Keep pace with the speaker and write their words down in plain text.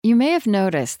You may have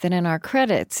noticed that in our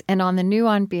credits and on the new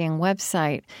On Being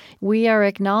website, we are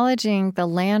acknowledging the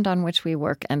land on which we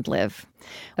work and live.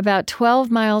 About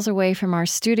 12 miles away from our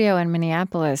studio in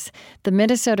Minneapolis, the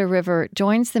Minnesota River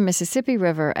joins the Mississippi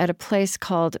River at a place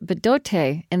called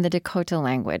Bedote in the Dakota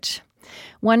language.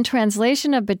 One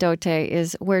translation of Bedote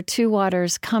is where two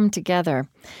waters come together.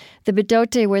 The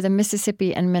Bedote, where the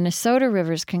Mississippi and Minnesota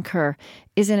rivers concur,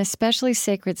 is an especially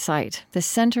sacred site, the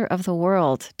center of the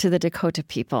world to the Dakota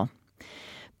people.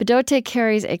 Bedote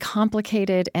carries a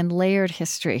complicated and layered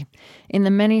history in the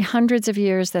many hundreds of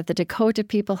years that the Dakota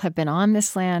people have been on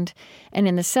this land, and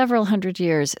in the several hundred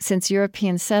years since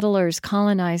European settlers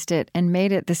colonized it and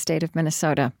made it the state of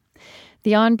Minnesota.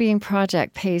 The On Being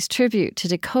Project pays tribute to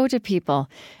Dakota people,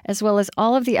 as well as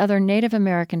all of the other Native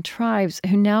American tribes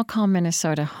who now call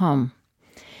Minnesota home.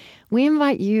 We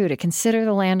invite you to consider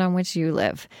the land on which you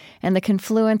live and the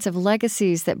confluence of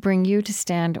legacies that bring you to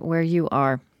stand where you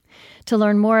are. To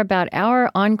learn more about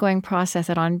our ongoing process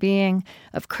at On Being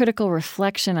of critical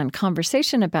reflection and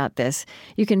conversation about this,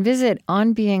 you can visit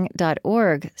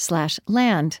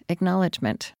onbeing.org/land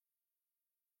acknowledgement.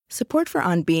 Support for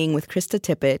On Being with Krista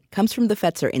Tippett comes from the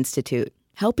Fetzer Institute,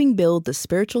 helping build the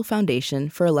spiritual foundation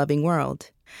for a loving world.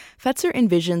 Fetzer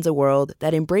envisions a world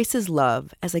that embraces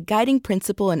love as a guiding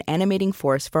principle and animating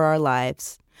force for our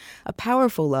lives. A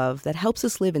powerful love that helps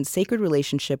us live in sacred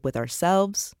relationship with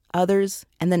ourselves, others,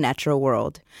 and the natural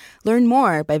world. Learn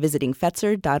more by visiting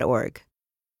Fetzer.org.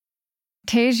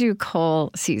 Teju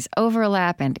Cole sees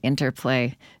overlap and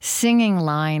interplay, singing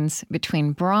lines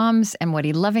between Brahms and what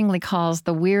he lovingly calls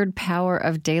the weird power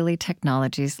of daily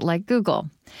technologies like Google.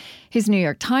 His New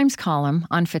York Times column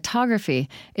on photography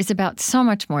is about so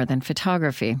much more than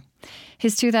photography.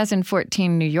 His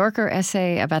 2014 New Yorker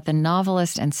essay about the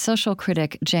novelist and social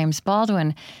critic James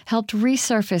Baldwin helped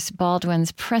resurface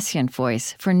Baldwin's prescient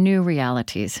voice for new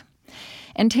realities.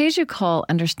 And Teju Cole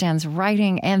understands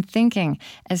writing and thinking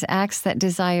as acts that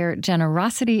desire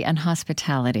generosity and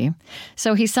hospitality,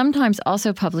 so he sometimes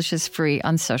also publishes free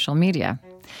on social media.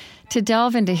 To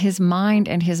delve into his mind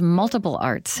and his multiple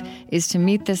arts is to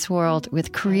meet this world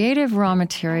with creative raw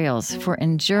materials for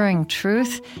enduring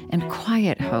truth and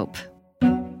quiet hope.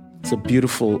 It's a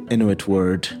beautiful Inuit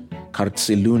word,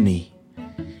 kartsiluni.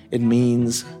 It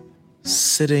means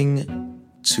sitting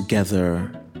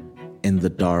together in the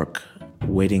dark,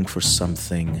 waiting for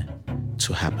something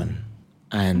to happen.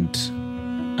 And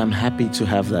I'm happy to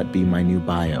have that be my new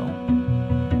bio.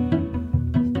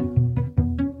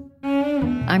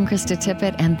 I'm Krista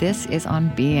Tippett, and this is On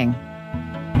Being.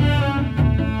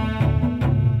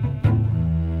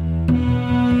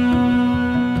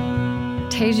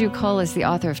 Teju Cole is the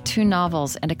author of 2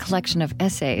 novels and a collection of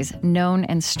essays, Known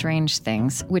and Strange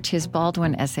Things, which his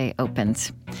Baldwin essay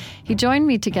opens. He joined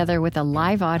me together with a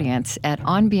live audience at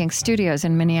On Being Studios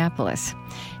in Minneapolis.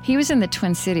 He was in the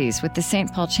Twin Cities with the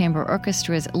St. Paul Chamber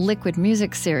Orchestra's Liquid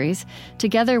Music series,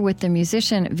 together with the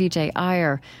musician Vijay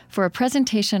Iyer, for a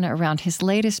presentation around his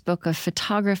latest book of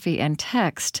photography and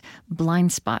text,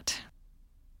 Blind Spot.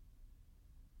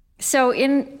 So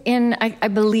I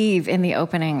believe in the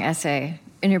opening essay,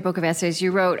 in your book of essays,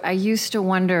 you wrote, I used to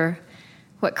wonder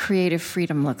what creative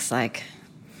freedom looks like.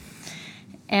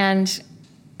 And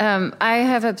I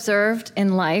have observed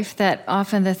in life that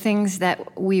often the things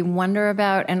that we wonder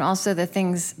about and also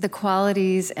the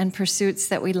qualities and pursuits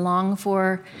that we long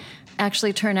for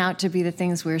actually turn out to be the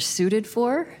things we're suited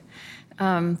for,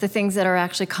 the things that are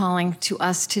actually calling to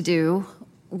us to do.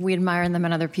 We admire them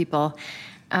in other people.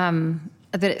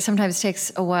 But it sometimes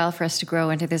takes a while for us to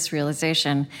grow into this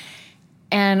realization.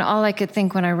 And all I could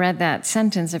think when I read that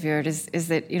sentence of yours is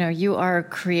that, you are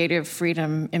creative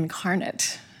freedom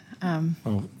incarnate.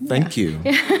 Thank you.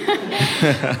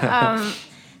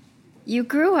 You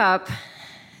grew up,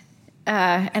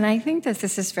 and I think that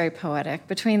this is very poetic,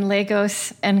 between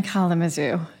Lagos and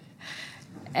Kalamazoo.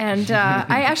 And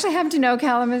I actually happen to know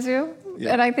Kalamazoo,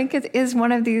 and I think it is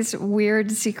one of these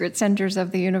weird secret centers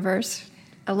of the universe.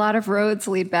 A lot of roads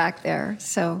lead back there.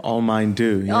 So all mine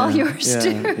do. Yeah. All yours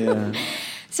do. Yeah.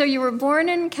 So you were born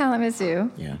in Kalamazoo.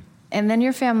 Yeah. And then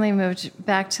your family moved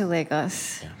back to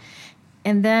Lagos. Yeah.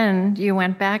 And then you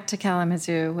went back to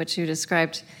Kalamazoo, which you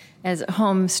described as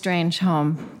home, strange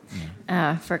home,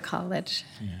 for college.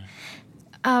 Yeah.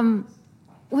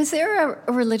 Was there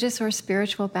a religious or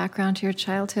spiritual background to your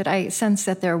childhood? I sense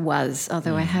that there was,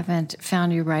 although I haven't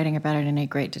found you writing about it in any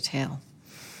great detail.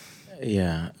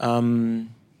 Yeah.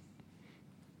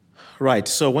 Right.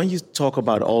 So when you talk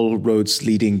about all roads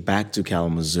leading back to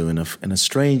Kalamazoo in a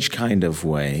strange kind of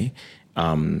way,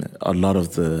 a lot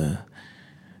of the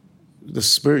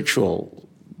spiritual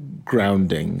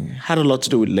grounding. Had a lot to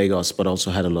do with Lagos, but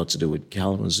also had a lot to do with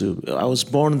Kalamazoo. I was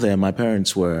born there. My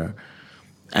parents were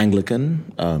Anglican,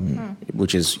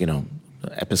 which is,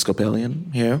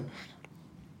 Episcopalian here.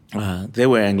 They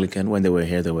were Anglican. When they were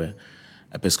here, they were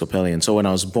Episcopalian. So when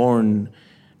I was born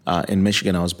in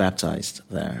Michigan, I was baptized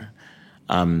there.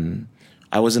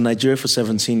 I was in Nigeria for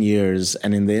 17 years,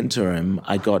 and in the interim,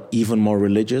 I got even more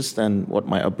religious than what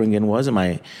my upbringing was. In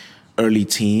my early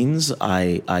teens,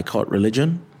 I caught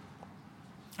religion.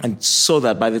 And so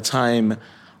that by the time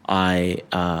I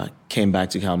came back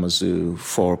to Kalamazoo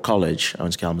for college, I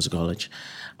went to Kalamazoo College,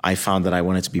 I found that I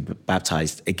wanted to be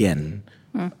baptized again,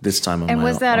 this time on my own. And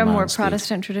was that a more speed.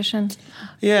 Protestant tradition?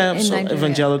 Yeah, in so Nigeria?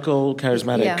 evangelical,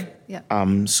 charismatic. Yeah.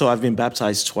 So I've been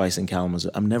baptized twice in Kalamazoo.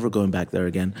 I'm never going back there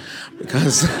again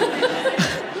because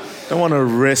I don't want to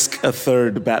risk a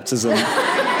third baptism.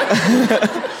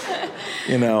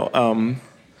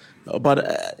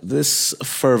 But this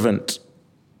fervent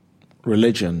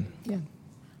religion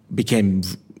became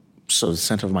the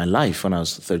center of my life when I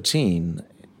was 13.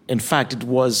 In fact, it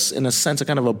was, in a sense, a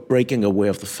kind of a breaking away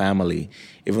of the family,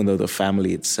 even though the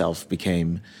family itself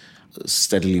became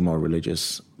steadily more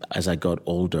religious as I got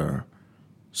older,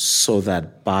 so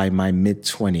that by my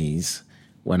mid-20s,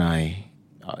 when I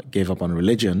gave up on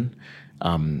religion,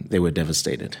 they were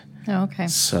devastated. Oh, okay.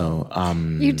 So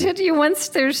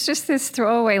there's just this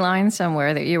throwaway line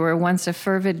somewhere that you were once a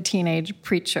fervid teenage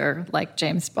preacher like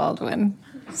James Baldwin.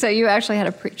 So you actually had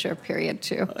a preacher period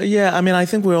too. Yeah, I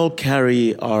think we all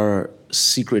carry our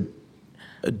secret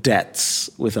debts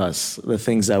with us, the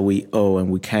things that we owe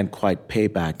and we can't quite pay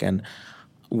back. And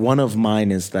one of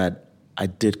mine is that I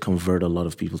did convert a lot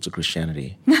of people to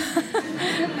Christianity.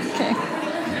 Okay.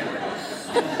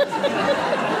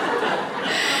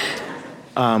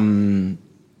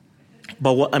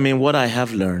 But what I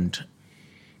have learned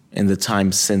in the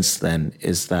time since then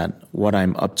is that what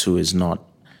I'm up to is not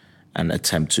an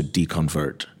attempt to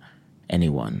deconvert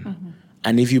anyone. Mm-hmm.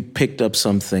 And if you picked up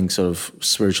something sort of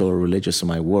spiritual or religious in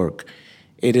my work,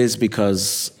 it is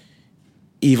because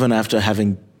even after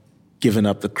having given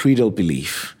up the creedal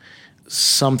belief,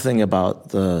 something about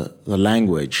the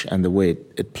language and the way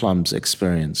it plumbs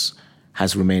experience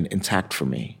has remained intact for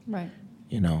me. Right.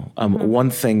 One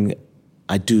thing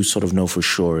I do sort of know for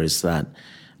sure is that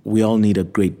we all need a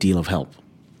great deal of help.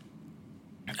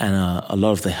 And a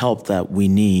lot of the help that we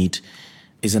need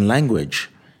is in language,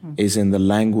 is in the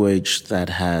language that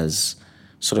has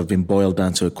sort of been boiled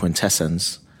down to a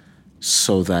quintessence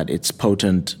so that it's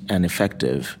potent and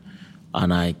effective.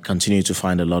 And I continue to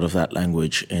find a lot of that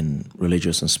language in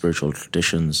religious and spiritual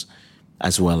traditions,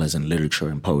 as well as in literature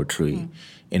and poetry,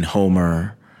 in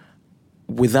Homer,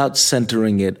 without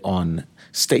centering it on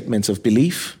statements of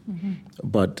belief,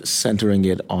 but centering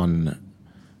it on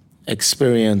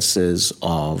experiences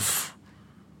of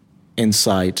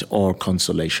insight or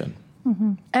consolation.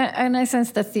 Mm-hmm. And I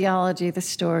sense the theology, the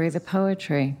story, the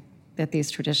poetry that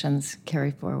these traditions carry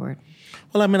forward.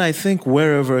 Well, I think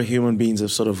wherever human beings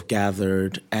have sort of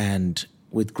gathered and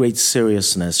with great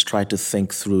seriousness tried to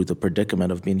think through the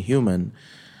predicament of being human,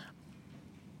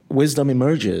 wisdom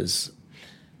emerges.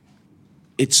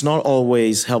 It's not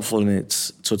always helpful in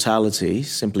its totality,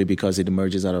 simply because it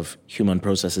emerges out of human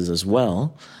processes as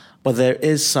well. But there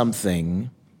is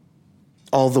something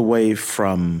all the way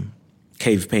from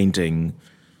cave painting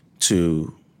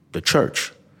to the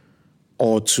church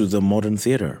or to the modern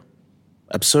theater,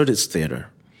 absurdist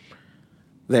theater.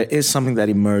 There is something that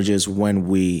emerges when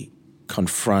we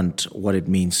confront what it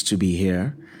means to be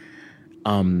here,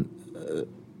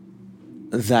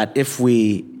 that if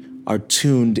we are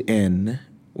tuned in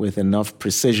with enough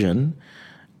precision,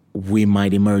 we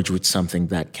might emerge with something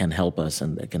that can help us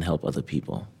and that can help other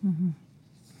people. Mm-hmm.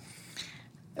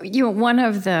 One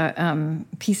of the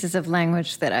pieces of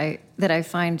language that I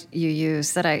find you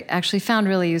use that I actually found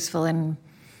really useful in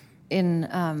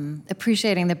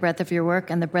appreciating the breadth of your work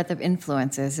and the breadth of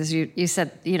influences is you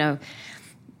said,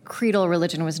 creedal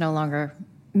religion was no longer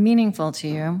meaningful to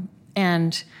you,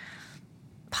 and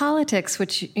politics,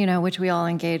 which we all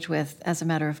engage with as a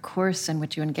matter of course, and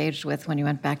which you engaged with when you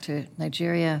went back to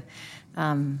Nigeria,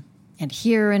 and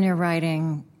here in your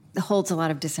writing, holds a lot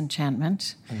of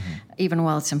disenchantment, even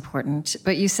while it's important.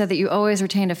 But you said that you always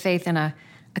retained a faith in a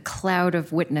cloud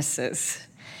of witnesses.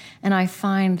 And I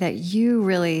find that you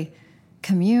really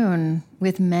commune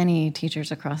with many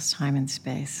teachers across time and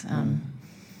space.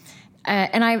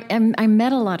 And I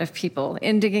met a lot of people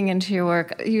in digging into your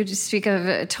work. You speak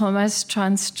of Thomas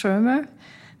Tranströmer,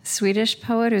 a Swedish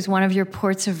poet who's one of your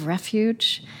ports of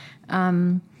refuge.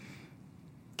 Can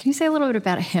you say a little bit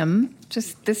about him,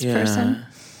 just this person?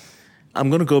 I'm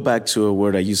going to go back to a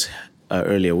word I use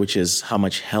earlier, which is how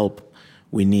much help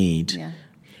we need. Yeah.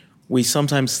 We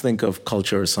sometimes think of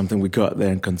culture as something we go out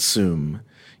there and consume.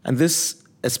 And this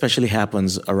especially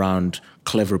happens around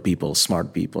clever people,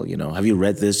 smart people. Have you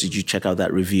read this? Did you check out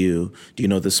that review? Do you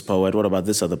know this poet? What about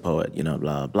this other poet?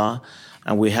 Blah, blah.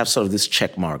 And we have sort of this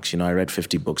check marks. I read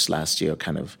 50 books last year,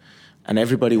 kind of. And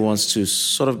everybody wants to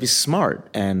sort of be smart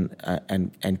and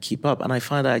keep up. And I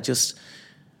find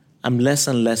I'm less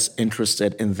and less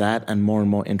interested in that and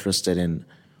more interested in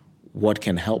what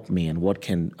can help me and what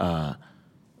can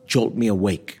jolt me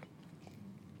awake.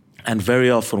 And very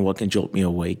often what can jolt me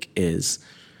awake is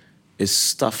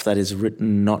stuff that is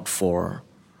written not for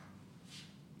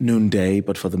noonday,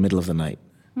 but for the middle of the night,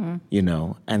 and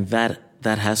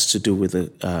that has to do with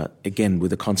with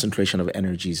the concentration of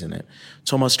energies in it.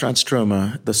 Thomas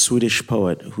Tranströmer, the Swedish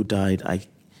poet who died, I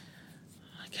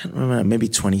can't remember, maybe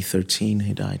 2013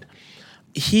 he died.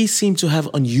 He seemed to have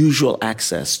unusual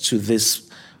access to this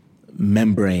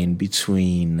membrane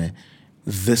between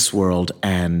this world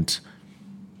and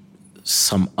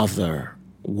some other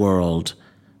world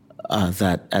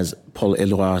that, as Paul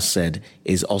Eluard said,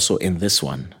 is also in this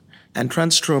one. And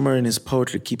Tranströmer in his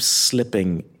poetry keeps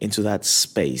slipping into that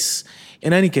space.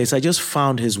 In any case, I just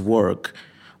found his work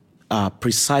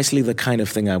precisely the kind of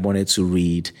thing I wanted to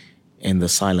read in the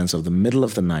silence of the middle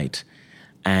of the night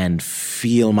and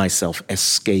feel myself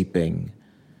escaping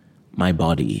my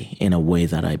body in a way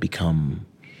that I become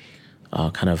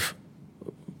kind of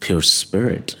pure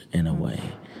spirit in a way.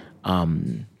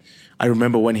 I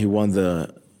remember when he won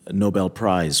the Nobel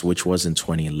Prize, which was in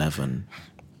 2011.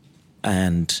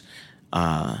 And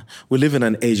we live in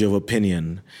an age of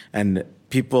opinion, and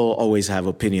people always have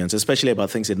opinions, especially about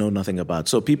things they know nothing about.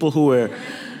 So people who were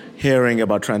hearing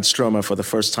about Tranströmer for the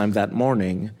first time that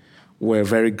morning were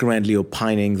very grandly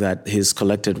opining that his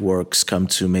collected works come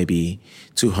to maybe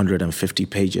 250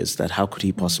 pages, that how could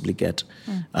he possibly get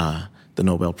the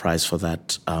Nobel Prize for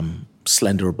that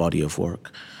slender body of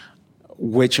work,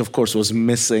 which of course was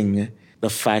missing the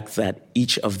fact that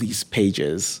each of these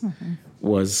pages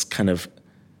was kind of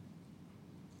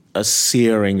a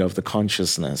searing of the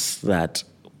consciousness that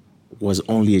was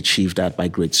only achieved at by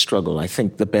great struggle. I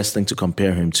think the best thing to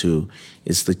compare him to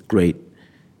is the great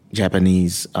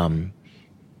Japanese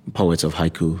poets of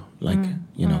haiku, like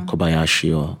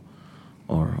Kobayashi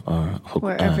or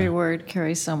where every word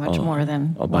carries so much more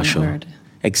than one Basho. word.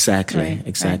 Exactly.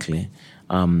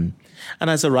 Right.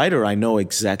 And as a writer, I know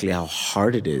exactly how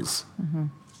hard it is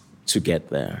to get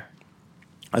there.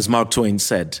 As Mark Twain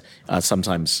said,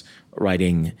 sometimes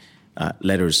writing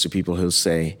letters to people, he'll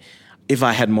say, if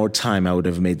I had more time, I would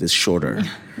have made this shorter,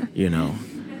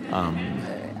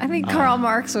 I think Karl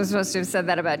Marx was supposed to have said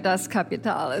that about Das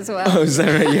Kapital as well. Oh, is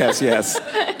that right? Yes.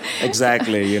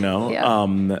 Exactly, Yeah.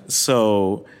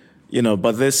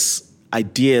 But this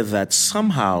idea that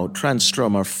somehow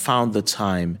Tranströmer found the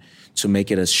time to make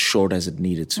it as short as it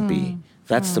needed to be,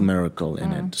 that's the miracle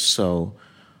in it. So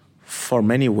for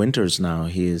many winters now,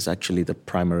 he is actually the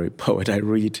primary poet I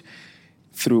read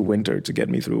through winter to get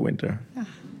me through winter.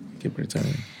 Keep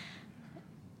returning.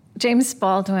 James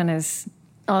Baldwin is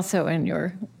also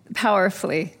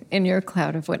powerfully in your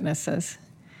cloud of witnesses.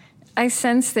 I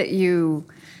sense that you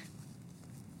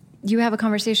have a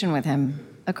conversation with him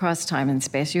across time and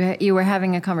space. You were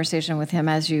having a conversation with him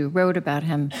as you wrote about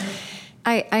him.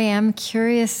 I am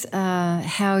curious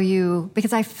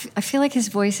because I feel like his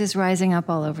voice is rising up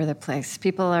all over the place.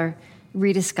 People are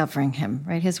rediscovering him,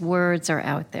 right? His words are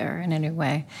out there in a new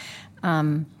way.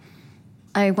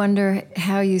 I wonder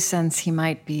how you sense he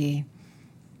might be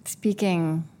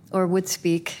speaking or would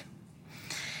speak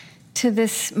to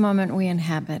this moment we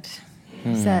inhabit.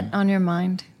 Is that on your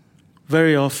mind?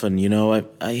 Very often,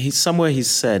 somewhere he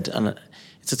said, and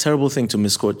it's a terrible thing to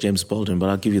misquote James Baldwin, but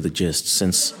I'll give you the gist.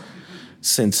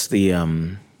 Since the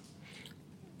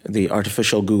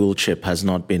artificial Google chip has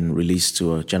not been released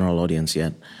to a general audience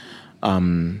yet,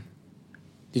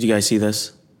 did you guys see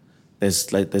this?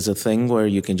 There's a thing where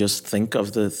you can just think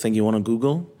of the thing you want to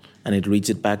Google, and it reads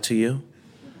it back to you.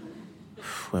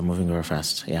 We're moving very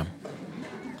fast. Yeah,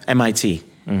 MIT.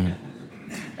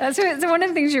 So one of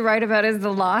the things you write about is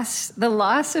the loss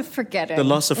of forgetting. The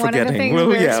loss of forgetting. One of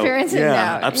the things we're experiencing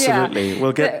now. Absolutely. Yeah.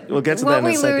 We'll get to that in a second. What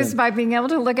we lose by being able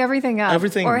to look everything up,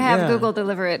 or have Google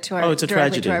deliver it to our. Oh, it's a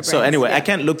tragedy. To our brains. So anyway, I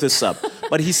can't look this up,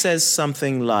 but he says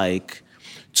something like,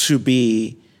 to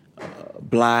be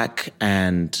black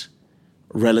and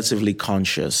relatively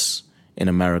conscious in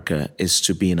America is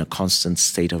to be in a constant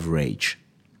state of rage.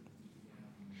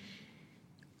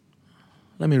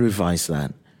 Let me revise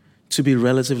that. To be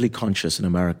relatively conscious in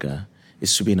America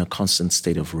is to be in a constant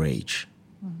state of rage.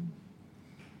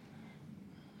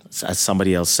 As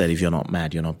somebody else said, if you're not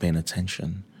mad, you're not paying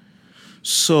attention.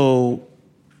 So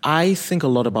I think a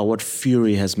lot about what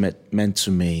fury has meant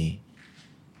to me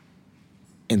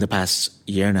in the past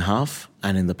year and a half,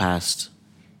 and in the past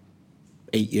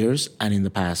 8 years, and in the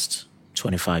past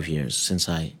 25 years since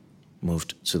I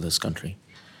moved to this country.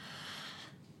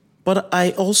 But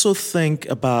I also think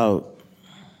about,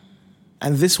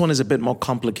 and this one is a bit more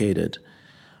complicated,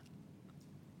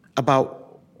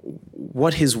 about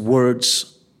what his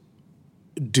words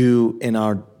do in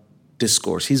our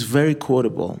discourse. He's very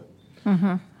quotable.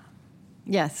 Mm-hmm.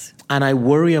 Yes. And I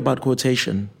worry about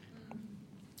quotation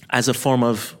as a form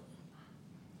of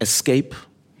escape,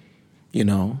 you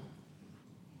know.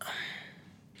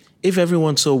 If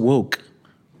everyone's so woke,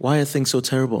 why are things so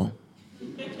terrible?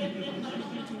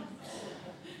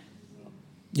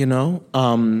 You know,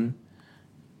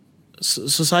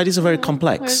 societies are very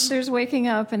complex. There's waking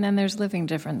up and then there's living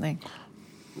differently.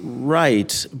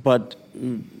 Right, but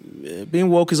being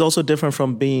woke is also different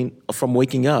from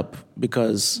waking up,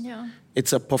 because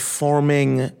it's a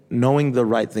performing, knowing the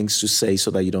right things to say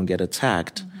so that you don't get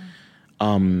attacked.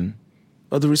 Mm-hmm.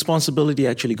 But the responsibility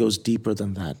actually goes deeper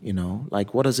than that, you know?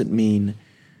 Like, what does it mean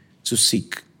to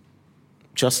seek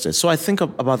justice? So I think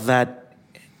about that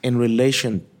in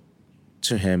relation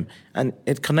to him. And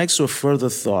it connects to a further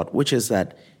thought, which is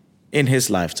that in his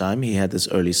lifetime, he had this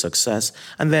early success.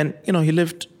 And then, you know, he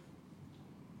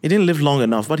didn't live long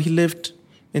enough, but he lived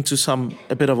into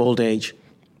a bit of old age.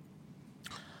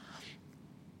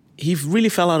 He really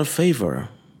fell out of favor.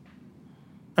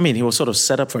 I mean, he was sort of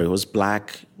set up for it. He was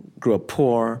black, grew up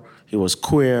poor, he was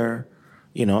queer,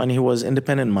 you know, and he was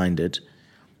independent-minded.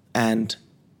 And,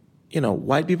 you know,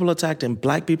 white people attacked him,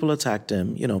 black people attacked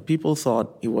him. You know, people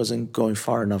thought he wasn't going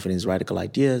far enough in his radical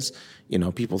ideas. You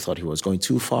know, people thought he was going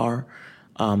too far.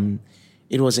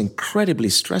 It was incredibly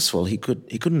stressful. He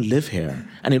couldn't live here.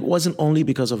 And it wasn't only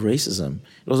because of racism.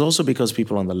 It was also because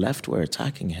people on the left were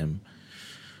attacking him.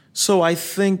 So I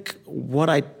think what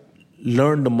I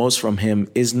learned the most from him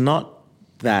is not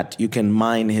that you can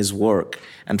mine his work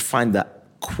and find that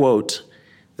quote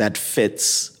that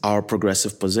fits our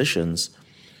progressive positions.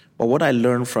 But what I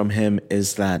learned from him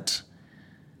is that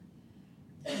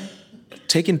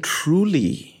taking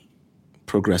truly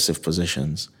progressive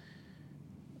positions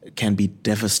can be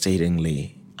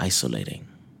devastatingly isolating.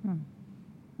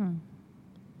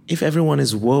 If everyone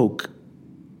is woke,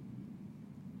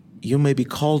 you may be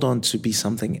called on to be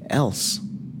something else,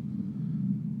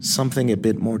 something a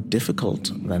bit more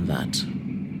difficult than that.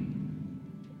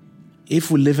 If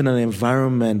we live in an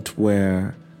environment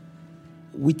where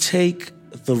we take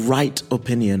the right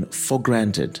opinion for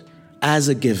granted as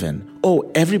a given, oh,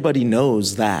 everybody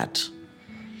knows that,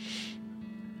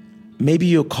 maybe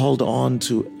you're called on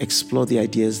to explore the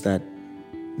ideas that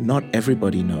not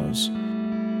everybody knows.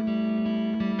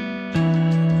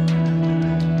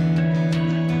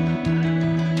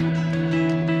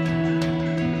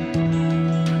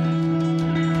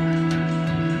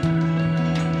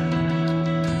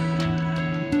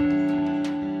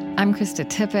 I'm Krista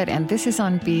Tippett, and this is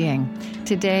On Being,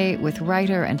 today with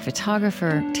writer and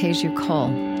photographer Teju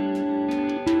Cole.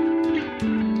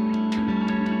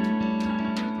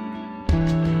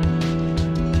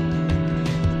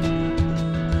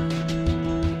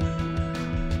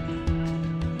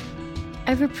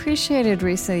 I've appreciated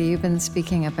recently you've been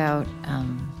speaking about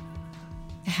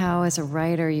how, as a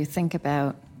writer, you think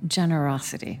about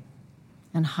generosity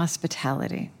and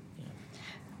hospitality,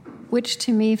 which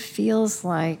to me feels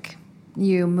like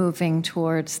you moving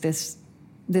towards this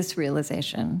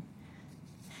realization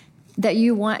that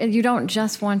you don't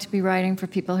just want to be writing for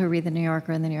people who read the New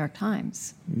Yorker and the New York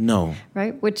Times. No.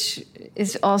 Right? Which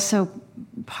is also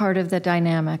part of the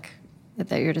dynamic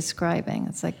that you're describing.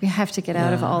 It's like we have to get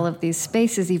out of all of these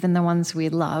spaces, even the ones we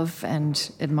love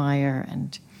and admire.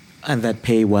 And that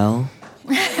pay well.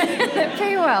 That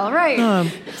pay well,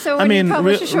 right. So when you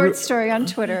publish a short story on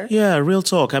Twitter. Yeah, real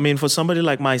talk. I mean, for somebody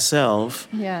like myself,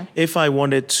 if I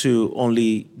wanted to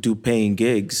only do paying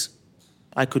gigs,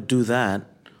 I could do that,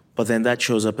 but then that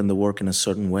shows up in the work in a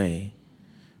certain way.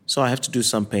 So I have to do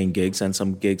some paying gigs and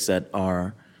some gigs that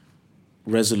are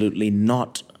resolutely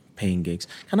not paying gigs.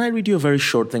 Can I read you a very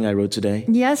short thing I wrote today?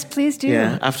 Yes, please do.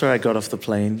 Yeah, after I got off the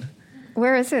plane.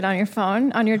 Where is it? On your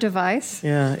phone? On your device?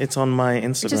 Yeah, it's on my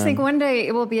Instagram. Just think one day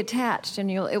it will be attached,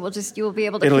 and you will be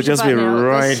able to. It'll just be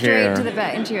right here, straight to the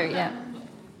back into your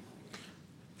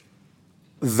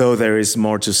Though there is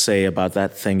more to say about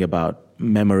that thing about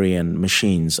memory and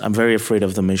machines. I'm very afraid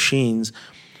of the machines,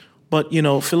 but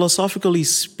philosophically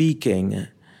speaking,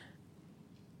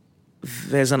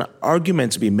 there's an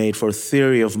argument to be made for a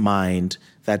theory of mind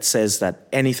that says that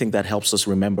anything that helps us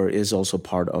remember is also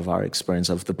part of our experience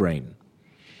of the brain.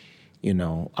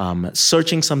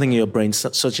 Searching something in your brain,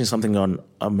 searching something on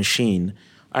a machine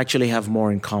actually have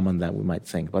more in common than we might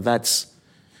think. But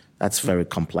that's very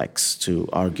complex to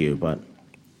argue. But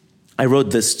I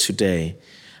wrote this today,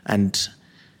 and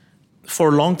for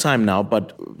a long time now,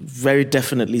 but very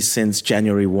definitely since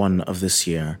January 1 of this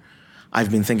year, I've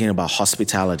been thinking about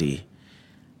hospitality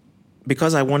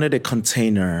because I wanted a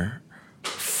container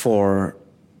for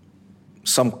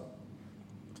some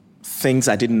things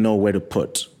I didn't know where to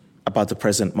put about the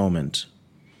present moment.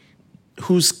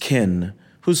 Who's kin,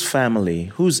 who's family,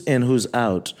 who's in, who's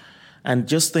out. And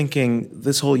just thinking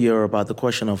this whole year about the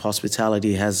question of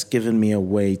hospitality has given me a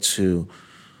way to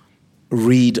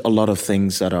read a lot of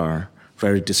things that are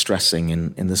very distressing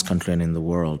in this country and in the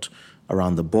world,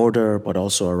 around the border, but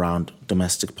also around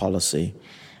domestic policy.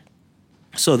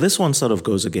 So this one sort of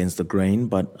goes against the grain,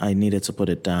 but I needed to put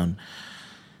it down.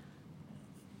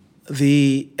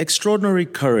 The extraordinary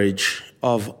courage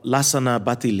of Lassana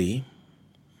Batili,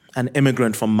 an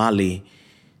immigrant from Mali,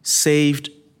 saved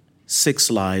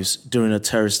 6 lives during a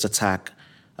terrorist attack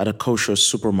at a kosher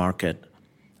supermarket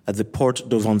at the Porte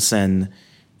de Vincennes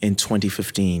in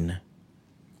 2015.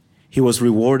 He was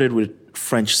rewarded with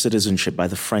French citizenship by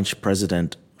the French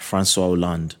president, François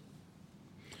Hollande.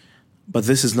 But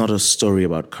this is not a story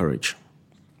about courage.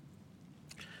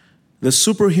 The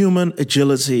superhuman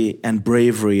agility and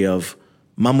bravery of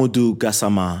Mamoudou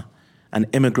Gassama, an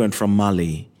immigrant from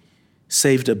Mali,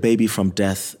 saved a baby from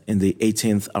death in the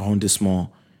 18th arrondissement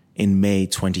in May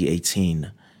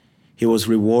 2018. He was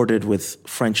rewarded with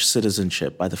French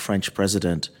citizenship by the French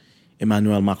president,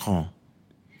 Emmanuel Macron.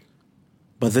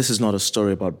 But this is not a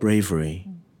story about bravery.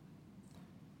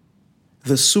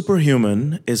 The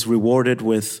superhuman is rewarded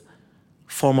with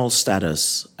formal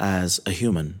status as a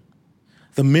human.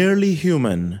 The merely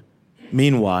human,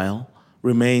 meanwhile,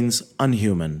 remains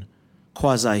unhuman,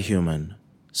 quasi-human,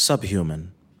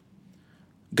 subhuman.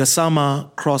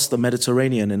 Gassama crossed the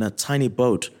Mediterranean in a tiny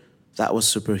boat. That was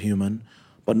superhuman,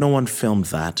 but no one filmed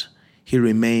that. He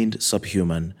remained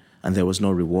subhuman, and there was no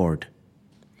reward.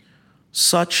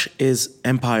 Such is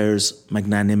empire's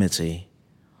magnanimity.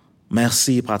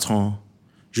 Merci, patron.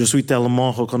 Je suis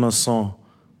tellement reconnaissant,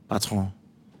 patron.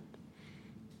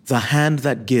 The hand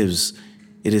that gives,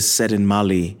 it is said in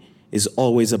Mali, is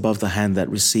always above the hand that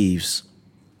receives.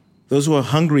 Those who are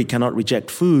hungry cannot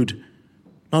reject food,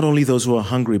 not only those who are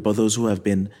hungry, but those who have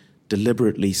been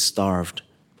deliberately starved.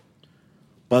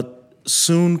 But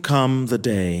soon come the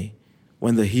day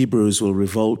when the Hebrews will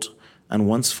revolt and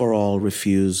once for all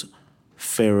refuse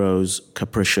Pharaoh's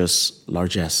capricious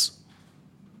largesse.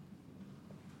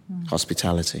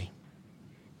 Hospitality.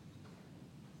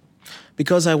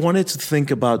 Because I wanted to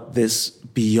think about this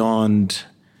beyond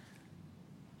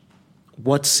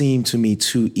what seemed to me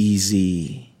too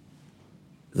easy,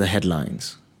 the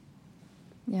headlines.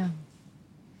 Yeah.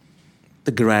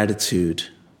 The gratitude.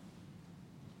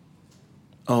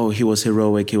 Oh, he was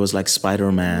heroic. He was like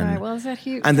Spider-Man. Right. Well, is that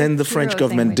and then the French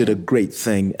government did a great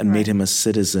thing and made him a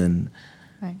citizen.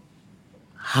 Right.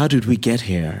 How did we get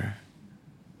here?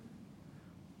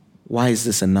 Why is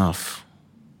this enough?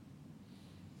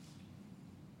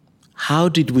 How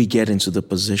did we get into the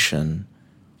position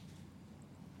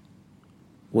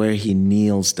where he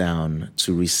kneels down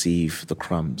to receive the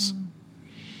crumbs?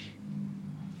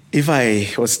 If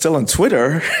I was still on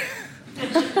Twitter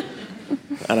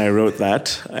and I wrote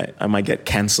that, I might get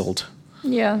canceled.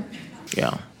 Yeah.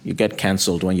 Yeah, you get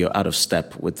canceled when you're out of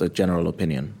step with the general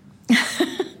opinion.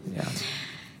 Yeah.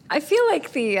 I feel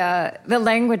like the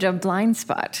language of blind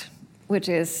spot, which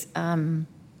is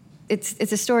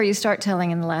it's a story you start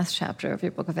telling in the last chapter of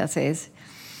your book of essays,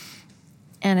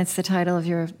 and it's the title of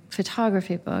your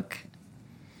photography book.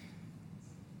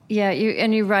 Yeah,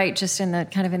 you write just in the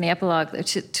kind of in the epilogue that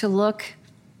to look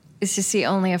is to see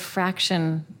only a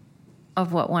fraction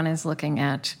of what one is looking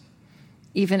at.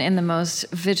 Even in the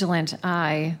most vigilant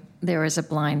eye, there is a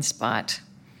blind spot.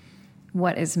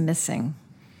 What is missing?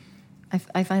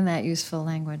 I find that useful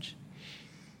language.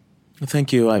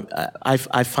 Thank you.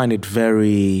 I find it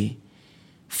very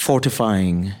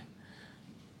fortifying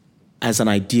as an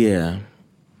idea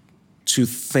to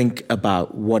think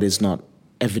about what is not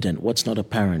evident, what's not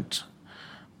apparent.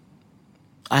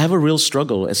 I have a real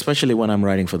struggle, especially when I'm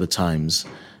writing for the Times.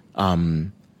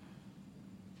 I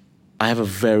have a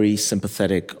very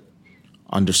sympathetic,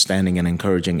 understanding, and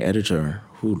encouraging editor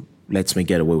who lets me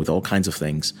get away with all kinds of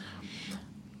things.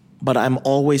 But I'm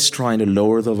always trying to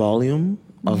lower the volume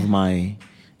of my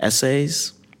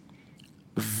essays.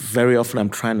 Very often I'm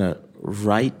trying to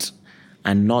write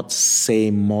and not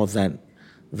say more than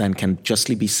than can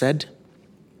justly be said.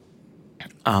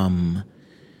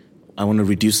 I want to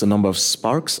reduce the number of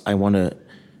sparks. I want to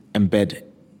embed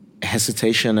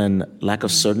hesitation and lack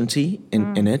of certainty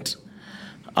in it.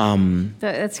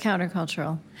 That's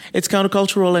countercultural. It's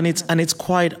countercultural, and it's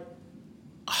quite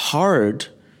hard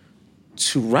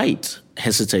to write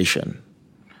hesitation.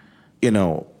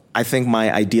 I think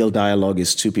my ideal dialogue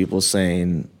is two people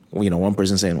saying, one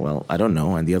person saying, well, I don't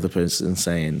know, and the other person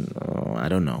saying, oh, I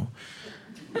don't know.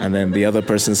 And then the other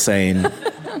person saying,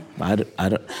 I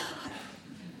don't.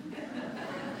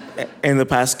 In the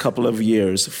past couple of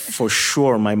years, for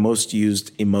sure, my most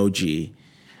used emoji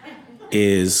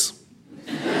is,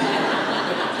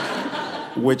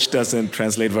 which doesn't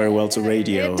translate very well to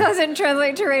radio. It doesn't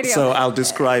translate to radio. So I'll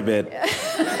describe it.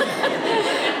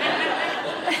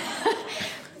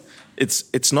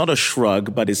 It's not a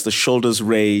shrug, but it's the shoulders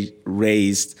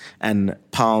raised and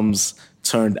palms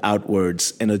turned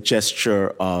outwards in a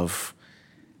gesture of,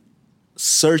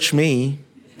 search me.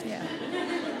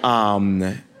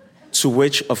 Yeah. To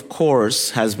which, of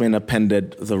course, has been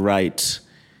appended the right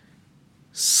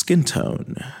skin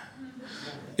tone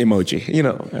emoji,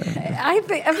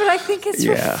 I think it's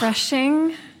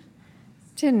refreshing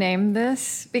to name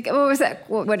this. What was that?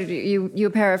 What did you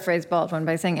paraphrased Baldwin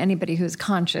by saying anybody who's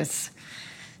conscious.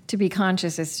 To be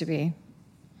conscious is to be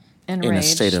enraged. In a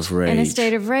state of rage. In a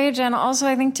state of rage. And also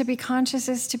I think to be conscious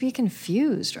is to be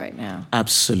confused right now.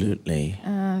 Absolutely.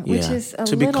 Which is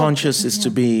to be conscious is to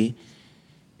be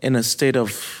in a state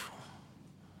of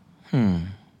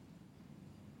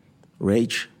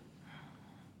rage.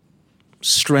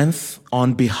 Strength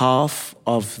on behalf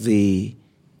of the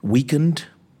weakened.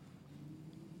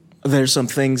 There's some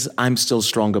things I'm still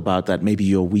strong about that maybe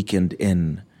you're weakened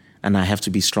in, and I have to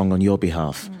be strong on your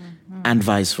behalf, and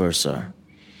vice versa.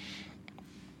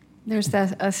 There's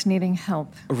that us needing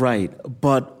help. Right,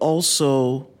 but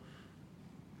also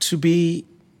to be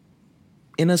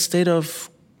in a state of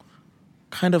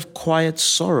kind of quiet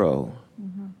sorrow,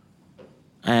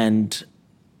 and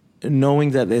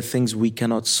knowing that there are things we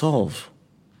cannot solve.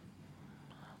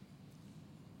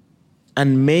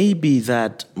 And maybe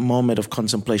that moment of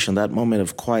contemplation, that moment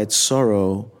of quiet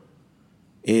sorrow,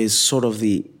 is sort of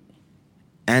the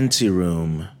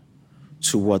anteroom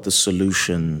to what the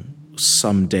solution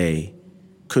someday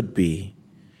could be.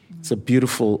 It's a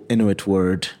beautiful Inuit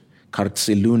word,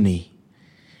 kartsiluni.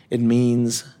 It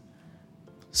means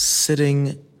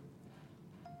sitting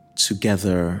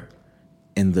together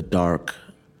in the dark,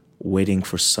 waiting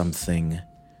for something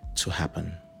to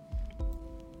happen.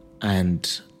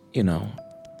 And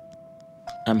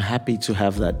I'm happy to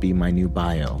have that be my new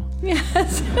bio.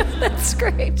 Yes, that's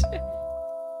great.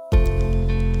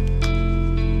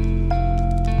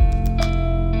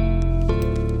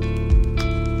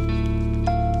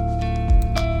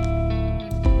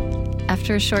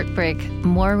 After a short break,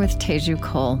 more with Teju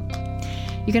Cole.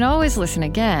 You can always listen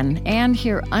again and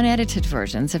hear unedited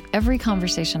versions of every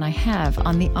conversation I have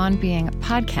on the On Being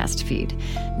podcast feed,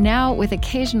 now with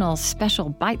occasional special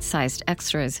bite-sized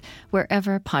extras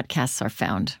wherever podcasts are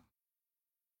found.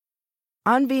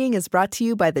 On Being is brought to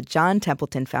you by the John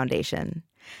Templeton Foundation.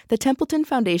 The Templeton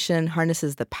Foundation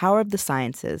harnesses the power of the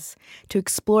sciences to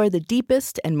explore the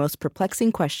deepest and most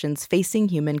perplexing questions facing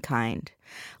humankind.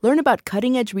 Learn about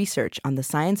cutting-edge research on the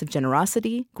science of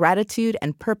generosity, gratitude,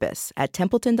 and purpose at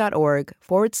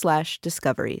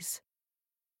templeton.org/discoveries.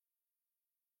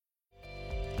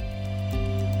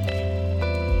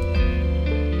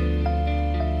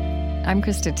 I'm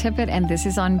Krista Tippett, and this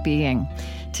is On Being.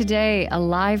 Today, a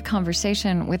live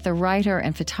conversation with the writer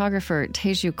and photographer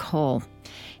Teju Cole.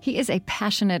 He is a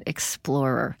passionate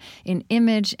explorer in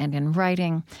image and in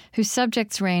writing, whose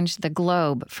subjects range the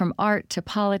globe from art to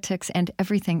politics and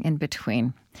everything in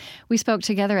between. We spoke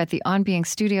together at the On Being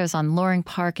Studios on Loring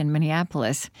Park in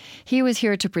Minneapolis. He was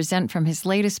here to present from his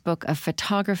latest book of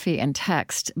photography and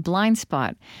text, Blind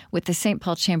Spot, with the St.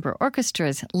 Paul Chamber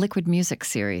Orchestra's Liquid Music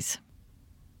series.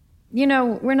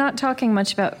 We're not talking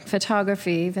much about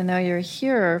photography, even though you're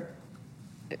here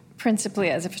principally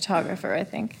as a photographer, I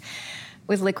think,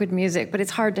 with Liquid Music, but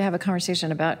it's hard to have a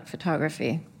conversation about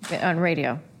photography on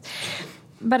radio.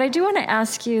 But I do want to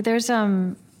ask you, there's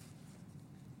an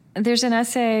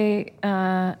essay,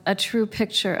 A True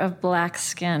Picture of Black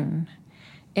Skin,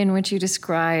 in which you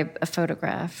describe a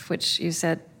photograph, which you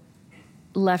said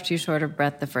left you short of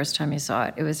breath the first time you saw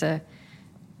it.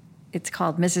 It's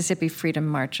called Mississippi Freedom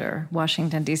Marcher,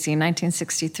 Washington, D.C.,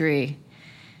 1963.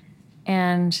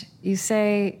 And you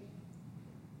say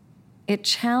it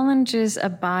challenges a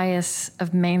bias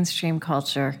of mainstream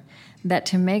culture that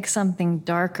to make something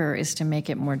darker is to make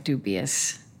it more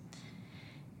dubious.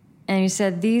 And you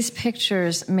said these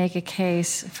pictures make a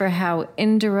case for how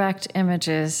indirect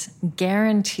images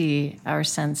guarantee our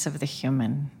sense of the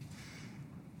human.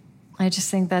 I just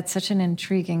think that's such an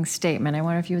intriguing statement. I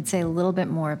wonder if you would say a little bit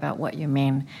more about what you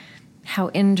mean, how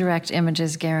indirect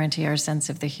images guarantee our sense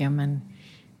of the human.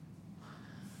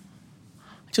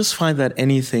 I just find that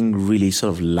anything really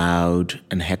sort of loud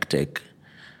and hectic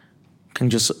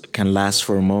can last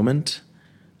for a moment,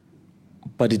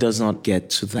 but it does not get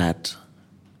to that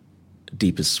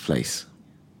deepest place.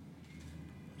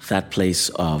 That place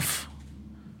of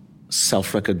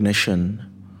self-recognition,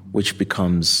 which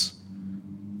becomes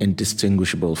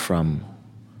indistinguishable from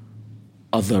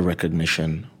other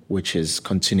recognition, which is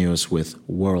continuous with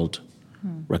world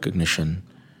recognition.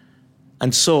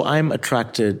 And so I'm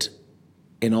attracted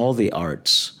in all the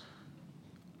arts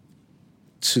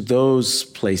to those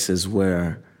places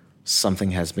where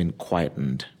something has been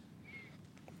quietened,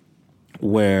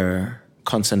 where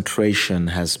concentration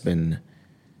has been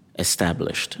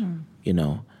established, you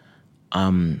know.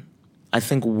 I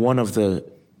think one of the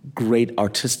great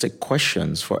artistic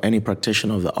questions for any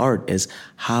practitioner of the art is,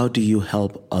 how do you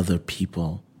help other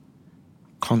people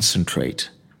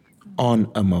concentrate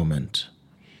on a moment?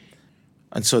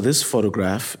 And so this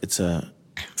photograph, it's a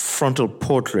frontal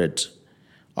portrait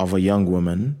of a young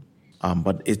woman,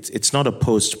 but it's not a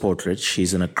posed portrait.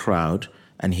 She's in a crowd,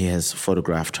 and he has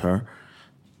photographed her.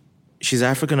 She's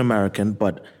African American,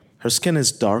 but her skin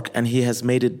is dark, and he has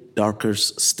made it darker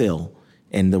still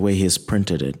in the way he has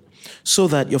printed it. So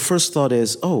that your first thought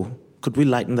is, oh, could we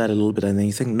lighten that a little bit? And then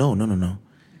you think, no.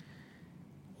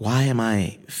 Why am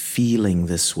I feeling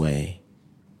this way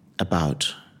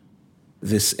about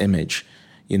this image?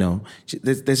 You know,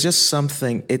 there's just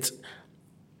something,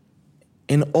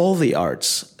 in all the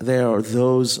arts, there are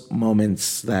those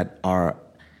moments that are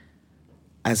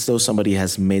as though somebody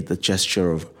has made the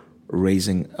gesture of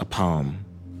raising a palm,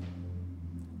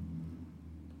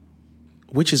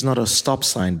 which is not a stop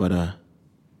sign, but a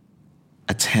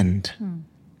attend,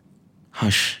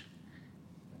 hush,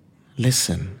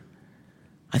 listen.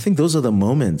 I think those are the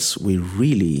moments we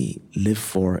really live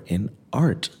for in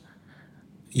art.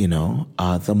 You know,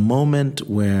 the moment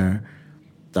where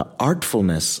the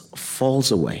artfulness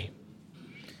falls away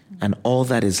and all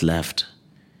that is left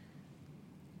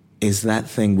is that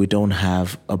thing we don't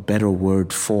have a better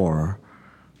word for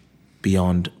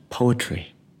beyond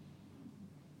poetry.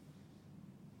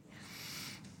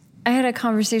 I had a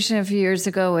conversation a few years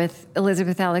ago with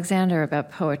Elizabeth Alexander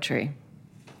about poetry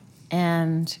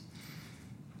and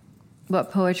what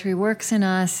poetry works in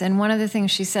us. And one of the things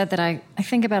she said that I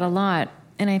think about a lot,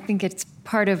 and I think it's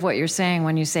part of what you're saying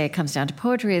when you say it comes down to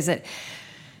poetry, is that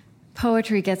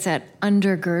poetry gets at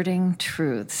undergirding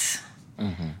truths,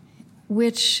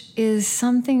 which is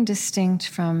something distinct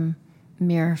from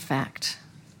mere fact.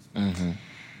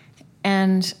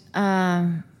 And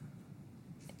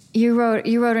you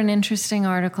wrote an interesting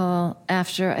article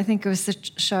after, I think it was the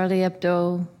Charlie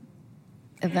Hebdo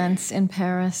events in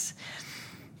Paris,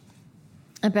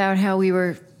 about how we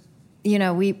were, you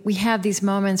know, we have these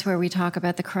moments where we talk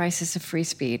about the crisis of free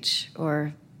speech,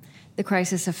 or the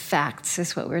crisis of facts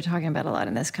is what we're talking about a lot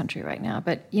in this country right now.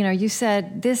 But, you know, you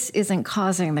said this isn't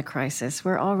causing the crisis.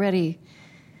 We were already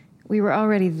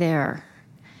there.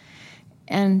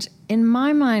 And in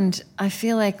my mind, I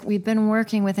feel like we've been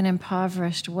working with an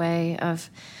impoverished way of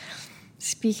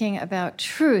speaking about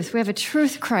truth. We have a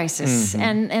truth crisis,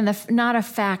 and not a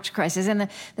fact crisis. And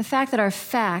the fact that our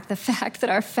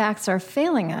facts are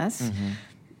failing us,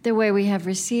 the way we have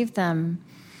received them,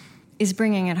 is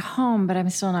bringing it home. But I'm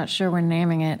still not sure we're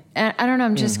naming it. And I don't know.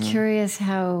 I'm just curious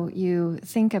how you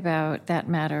think about that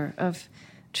matter of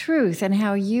truth and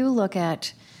how you look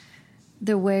at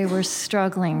the way we're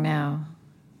struggling now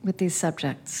with these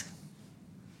subjects.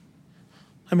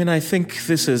 I mean, I think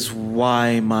this is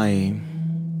why my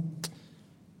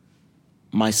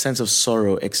sense of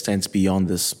sorrow extends beyond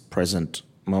this present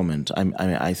moment.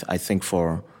 I think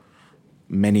for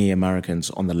many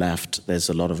Americans on the left, there's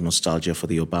a lot of nostalgia for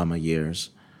the Obama years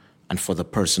and for the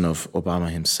person of Obama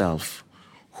himself,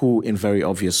 who in very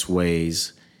obvious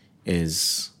ways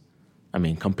is, I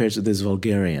mean, compared to this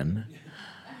vulgarian.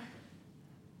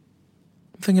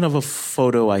 I'm thinking of a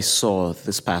photo I saw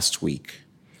this past week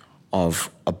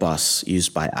of a bus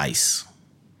used by ICE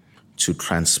to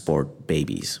transport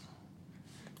babies.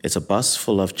 It's a bus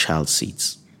full of child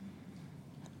seats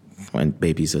when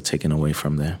babies are taken away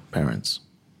from their parents.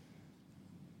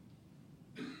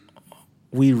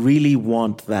 We really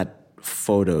want that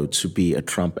photo to be a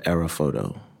Trump-era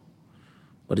photo,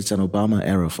 but it's an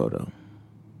Obama-era photo.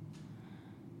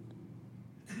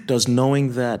 Does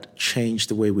knowing that change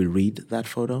the way we read that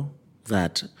photo?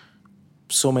 That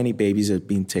so many babies are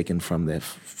being taken from their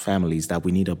families that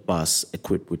we need a bus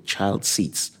equipped with child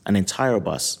seats, an entire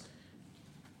bus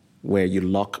where you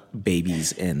lock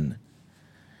babies in.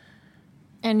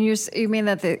 And you mean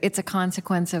that it's a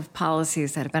consequence of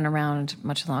policies that have been around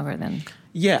much longer than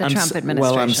the Trump administration?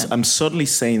 Well, I'm certainly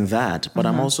saying that, but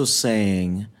I'm also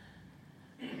saying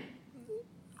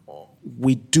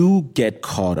we do get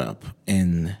caught up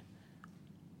in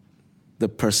the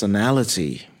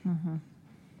personality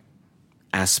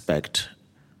aspect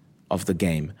of the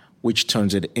game, which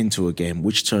turns it into a game,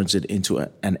 which turns it into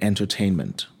an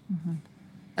entertainment.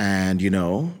 And,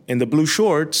 in the blue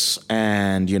shorts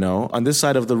and, on this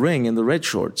side of the ring in the red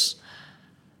shorts.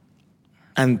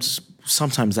 And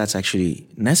sometimes that's actually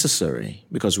necessary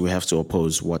because we have to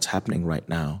oppose what's happening right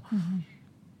now.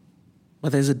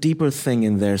 But there's a deeper thing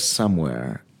in there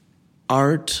somewhere.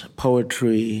 Art,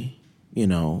 poetry,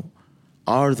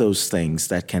 are those things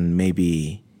that can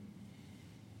maybe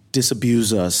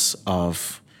disabuse us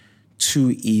of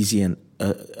too easy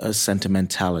a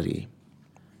sentimentality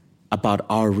about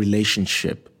our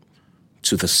relationship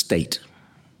to the state,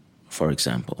 for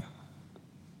example.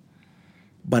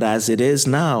 But as it is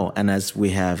now, and as we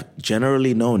have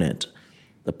generally known it,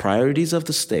 the priorities of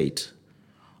the state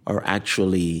are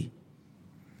actually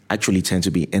tend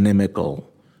to be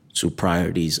inimical to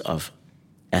priorities of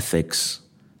ethics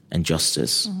and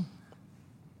justice.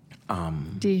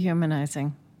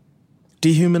 Dehumanizing.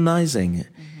 Dehumanizing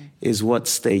is what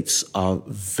states are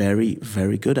very,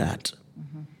 very good at.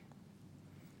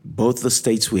 Both the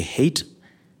states we hate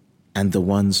and the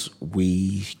ones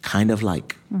we kind of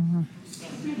like.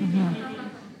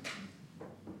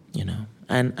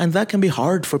 And that can be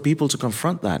hard for people to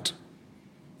confront that.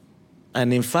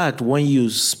 And in fact, when you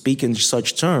speak in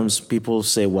such terms, people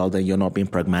say, well, then you're not being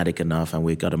pragmatic enough and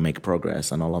we got to make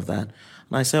progress and all of that.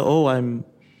 And I say, I'm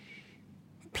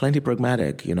plenty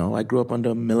pragmatic. I grew up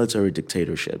under military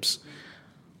dictatorships.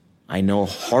 I know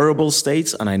horrible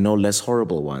states and I know less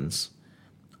horrible ones.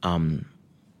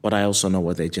 But I also know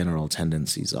what their general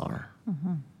tendencies are.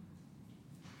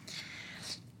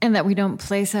 And that we don't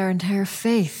place our entire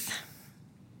faith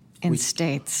in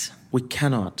states. We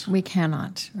cannot. We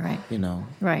cannot, right.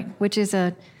 Right, which is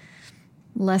a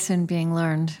lesson being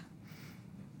learned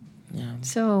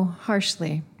so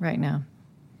harshly right now.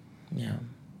 Yeah.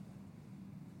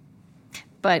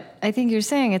 But I think you're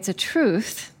saying it's a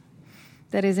truth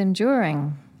that is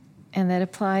enduring and that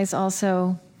applies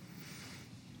also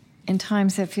in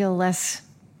times that feel less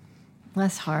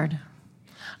hard.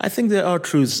 I think there are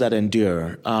truths that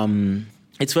endure.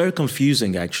 It's very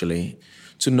confusing, actually,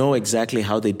 to know exactly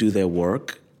how they do their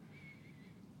work.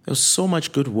 There was so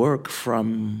much good work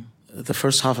from the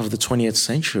first half of the 20th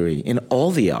century in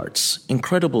all the arts,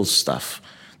 incredible stuff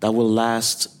that will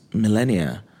last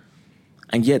millennia.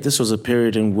 And yet this was a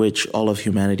period in which all of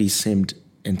humanity seemed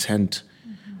intent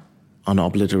on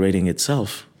obliterating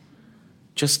itself.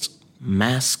 Just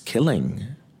mass killing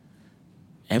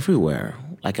everywhere,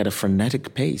 like at a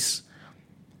frenetic pace.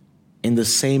 In the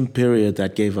same period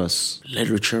that gave us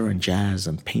literature and jazz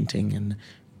and painting and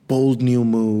bold new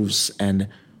moves and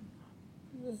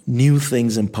new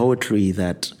things in poetry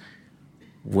that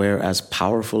were as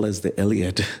powerful as the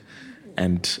Iliad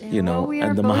and,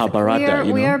 and the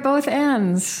Mahabharata. We are both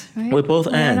ends, right? We're both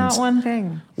ends. We're not one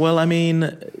thing. Well, I mean,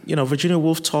 Virginia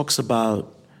Woolf talks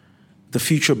about the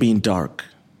future being dark.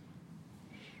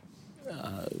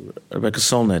 Rebecca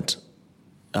Solnit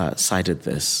cited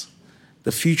this.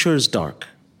 The future is dark,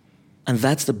 and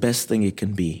that's the best thing it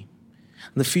can be.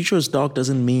 And the future is dark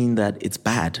doesn't mean that it's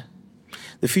bad.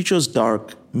 The future is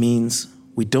dark means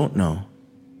we don't know.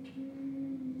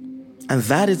 And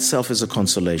that itself is a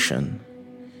consolation.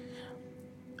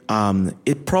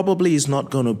 It probably is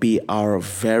not going to be our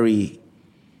very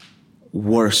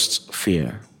worst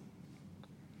fear.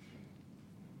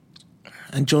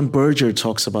 And John Berger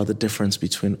talks about the difference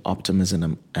between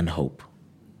optimism and hope.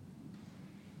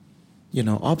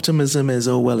 Optimism is,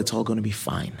 it's all going to be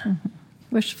fine.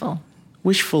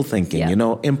 Wishful thinking,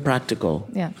 impractical.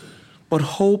 Yeah. But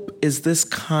hope is this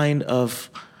kind of,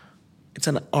 it's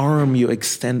an arm you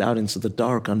extend out into the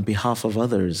dark on behalf of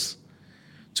others.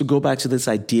 To go back to this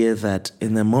idea that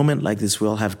in a moment like this, we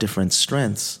all have different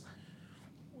strengths.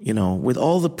 With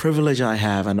all the privilege I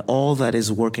have and all that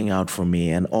is working out for me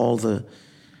and all the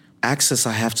access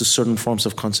I have to certain forms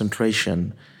of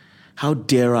concentration, how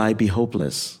dare I be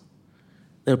hopeless?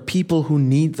 There are people who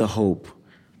need the hope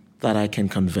that I can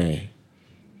convey.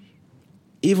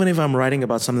 Even if I'm writing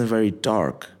about something very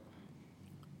dark,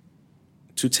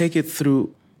 to take it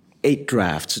through 8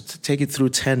 drafts, to take it through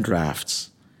 10 drafts,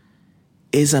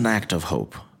 is an act of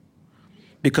hope.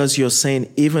 Because you're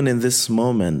saying, even in this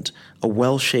moment, a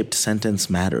well-shaped sentence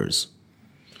matters.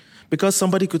 Because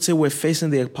somebody could say, we're facing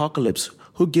the apocalypse.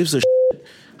 Who gives a shit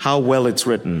how well it's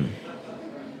written?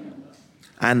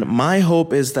 And my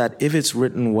hope is that if it's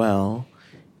written well,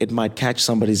 it might catch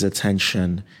somebody's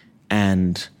attention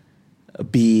and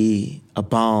be a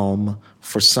balm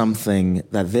for something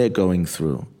that they're going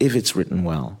through, if it's written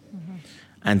well. Mm-hmm.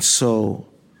 And so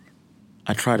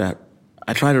I try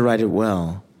to write it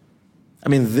well. I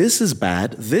mean, this is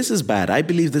bad. This is bad. I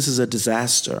believe this is a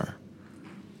disaster.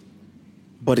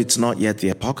 But it's not yet the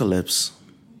apocalypse.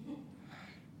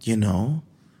 You know?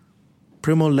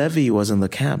 Primo Levi was in the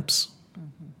camps.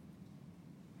 Mm-hmm.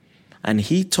 And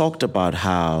he talked about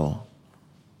how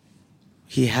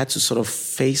he had to sort of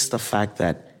face the fact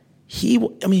that he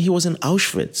was in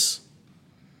Auschwitz.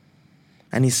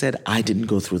 And he said, I didn't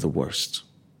go through the worst.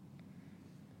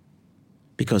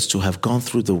 Because to have gone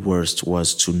through the worst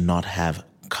was to not have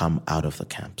come out of the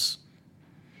camps.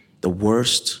 The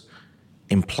worst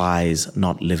implies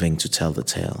not living to tell the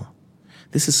tale.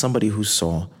 This is somebody who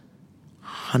saw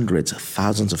hundreds,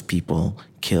 thousands of people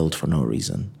killed for no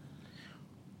reason,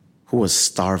 who was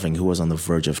starving, who was on the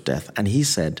verge of death. And he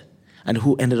said, and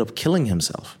who ended up killing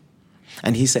himself.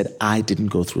 And he said, I didn't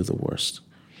go through the worst.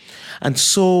 And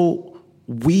so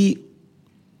we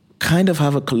kind of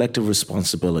have a collective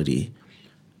responsibility,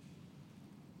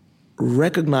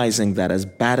 recognizing that as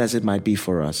bad as it might be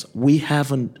for us, we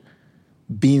haven't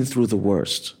been through the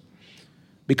worst.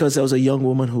 Because there was a young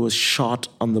woman who was shot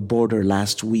on the border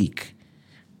last week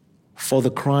for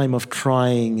the crime of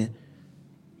trying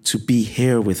to be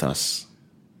here with us.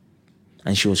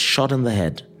 And she was shot in the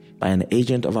head by an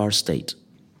agent of our state.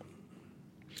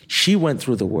 She went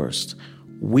through the worst.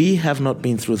 We have not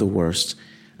been through the worst,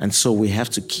 and so we have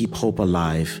to keep hope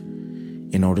alive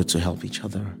in order to help each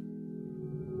other.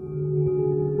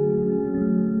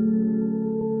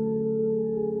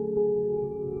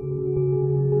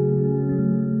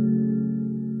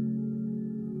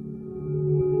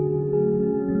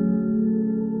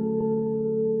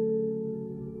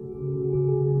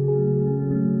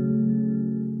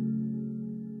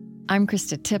 I'm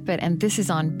Krista Tippett, and this is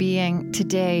On Being.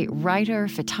 Today, writer,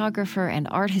 photographer, and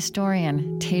art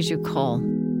historian Teju Cole.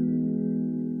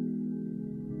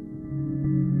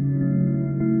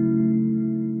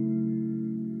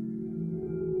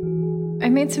 I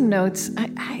made some notes.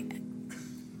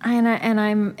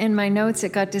 I'm in my notes.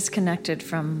 It got disconnected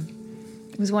from.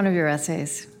 It was one of your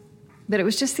essays, but it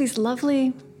was just these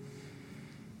lovely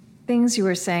things you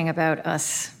were saying about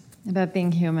us, about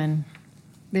being human.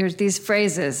 There's these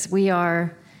phrases. We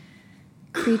are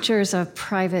creatures of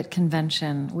private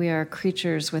convention. We are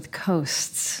creatures with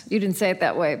coasts. You didn't say it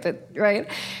that way, but right?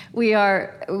 We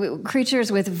are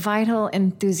creatures with vital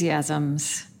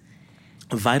enthusiasms.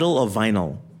 Vital or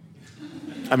vinyl?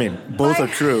 I mean, both are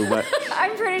true, but...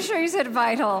 I'm pretty sure you said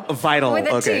vital. Vital,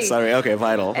 okay, T. Sorry, okay,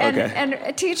 vital, okay. And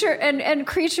a teacher, and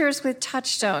creatures with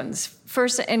touchstones,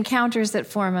 first encounters that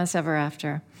form us ever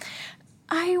after.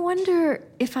 I wonder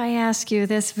if I ask you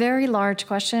this very large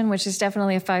question, which is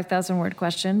definitely a 5,000-word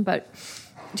question, but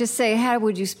just say, how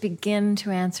would you begin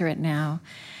to answer it now?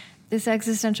 This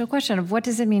existential question of what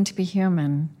does it mean to be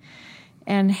human?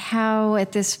 And how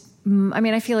at this,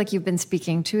 I feel like you've been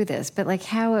speaking to this, but like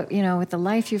how, with the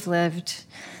life you've lived,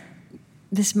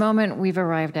 this moment we've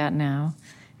arrived at now,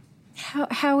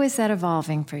 how is that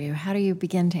evolving for you? How do you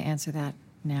begin to answer that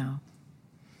now?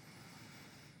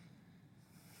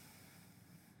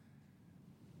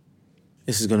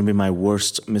 This is going to be my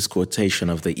worst misquotation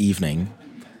of the evening.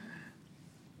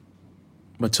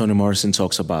 But Toni Morrison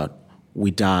talks about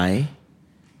we die,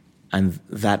 and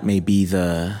that may be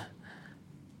the...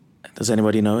 Does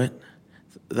anybody know it?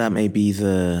 That may be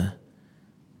the,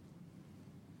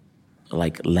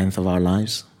 length of our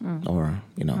lives, or,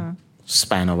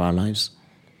 span of our lives.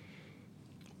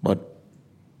 But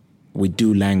we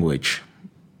do language,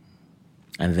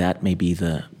 and that may be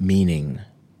the meaning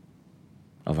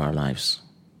of our lives.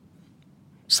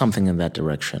 Something in that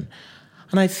direction.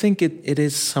 And I think it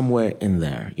is somewhere in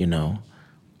there,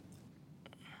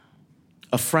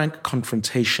 A frank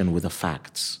confrontation with the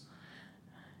facts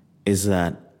is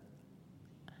that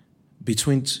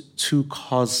between two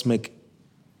cosmic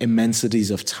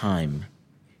immensities of time,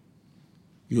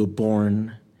 you're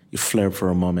born, you flare for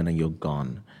a moment, and you're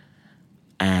gone.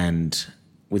 And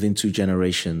within 2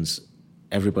 generations,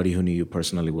 everybody who knew you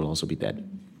personally will also be dead.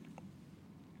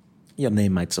 Your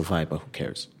name might survive, but who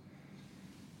cares?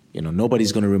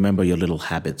 Nobody's going to remember your little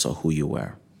habits or who you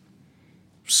were.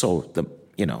 So,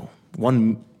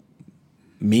 one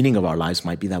meaning of our lives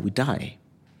might be that we die.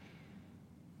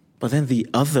 But then the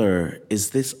other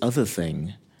is this other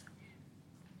thing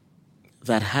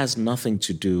that has nothing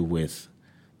to do with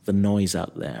the noise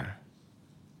out there.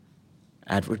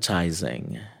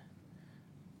 Advertising,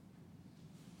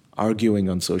 arguing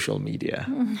on social media,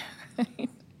 right.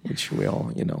 Which we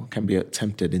all, can be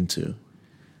tempted into.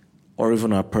 Or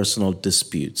even our personal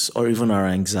disputes, or even our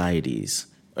anxieties,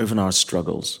 or even our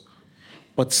struggles.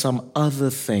 But some other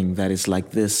thing that is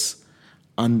like this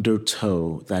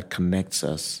undertow that connects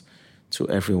us to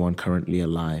everyone currently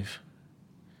alive,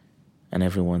 and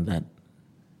everyone that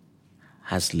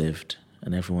has lived,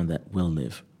 and everyone that will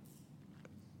live.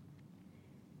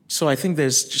 So I think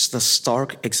there's just a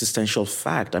stark existential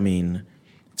fact. I mean,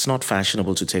 it's not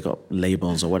fashionable to take up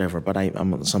labels or whatever, but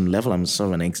I'm on some level, I'm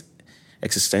sort of an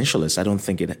existentialist. I don't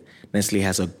think it necessarily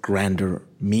has a grander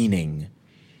meaning.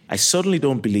 I certainly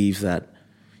don't believe that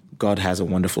God has a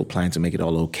wonderful plan to make it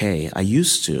all okay. I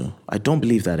used to. I don't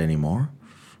believe that anymore.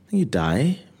 You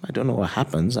die. I don't know what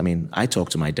happens. I mean, I talk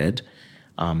to my dead.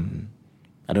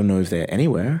 I don't know if they're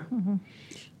anywhere. Mm-hmm.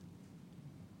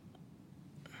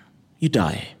 You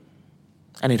die.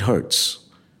 And it hurts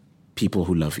people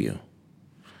who love you.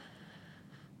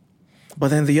 But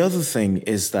then the other thing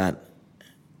is that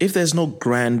if there's no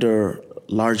grander,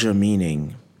 larger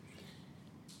meaning,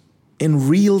 in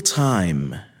real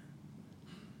time,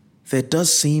 there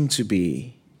does seem to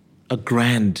be a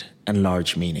grand and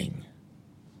large meaning.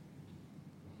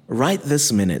 Right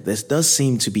this minute, there does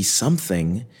seem to be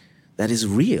something that is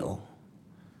real,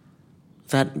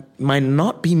 that might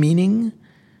not be meaning,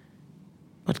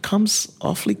 but comes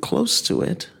awfully close to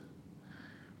it.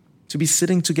 To be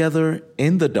sitting together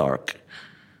in the dark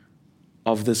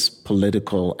of this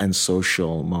political and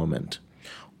social moment.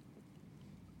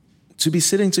 To be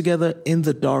sitting together in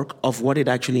the dark of what it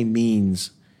actually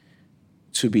means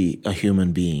to be a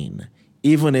human being,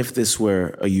 even if this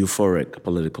were a euphoric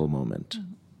political moment.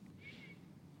 Mm-hmm.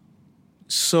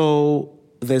 So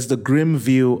there's the grim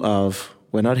view of,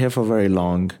 we're not here for very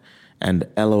long, and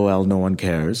LOL, no one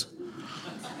cares.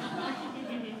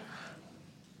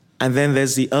 And then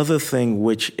there's the other thing,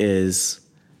 which is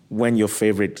when your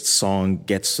favorite song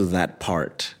gets to that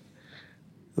part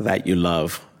that you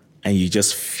love and you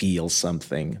just feel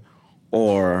something.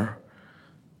 Or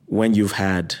when you've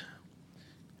had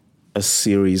a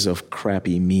series of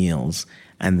crappy meals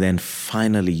and then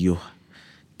finally you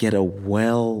get a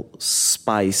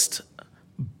well-spiced,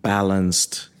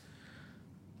 balanced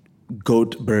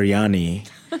goat biryani.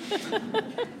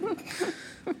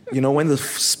 When the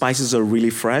spices are really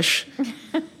fresh,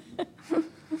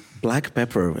 black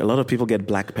pepper, a lot of people get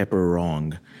black pepper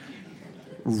wrong.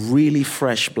 Really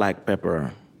fresh black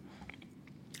pepper.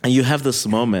 And you have this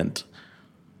moment.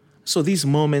 So these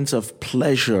moments of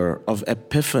pleasure, of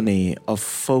epiphany, of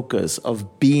focus,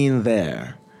 of being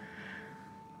there,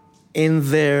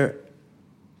 in their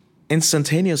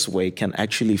instantaneous way can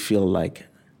actually feel like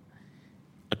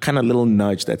a kind of little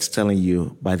nudge that's telling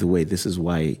you, by the way, this is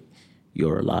why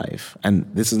you're alive. And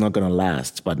this is not going to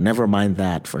last, but never mind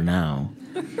that for now.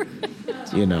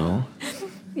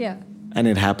 Yeah. And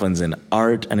it happens in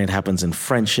art, and it happens in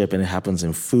friendship, and it happens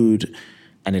in food,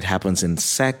 and it happens in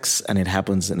sex, and it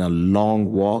happens in a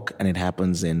long walk, and it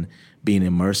happens in being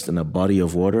immersed in a body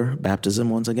of water, baptism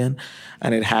once again,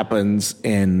 and it happens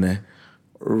in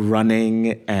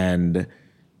running and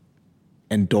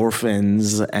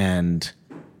endorphins and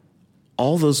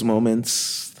all those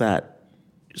moments that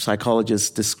psychologists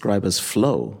describe as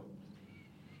flow,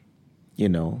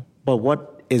 But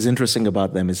what is interesting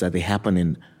about them is that they happen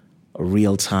in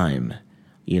real time,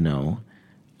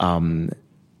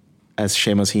 As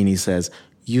Seamus Heaney says,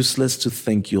 useless to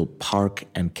think you'll park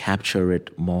and capture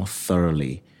it more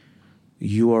thoroughly.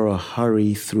 You are a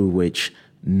hurry through which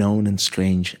known and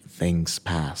strange things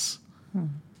pass.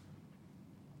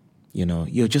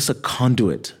 You're just a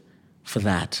conduit for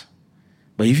that.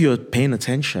 But if you're paying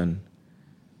attention,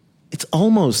 it's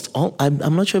almost,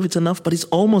 I'm not sure if it's enough, but it's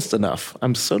almost enough.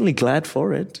 I'm certainly glad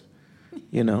for it.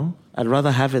 I'd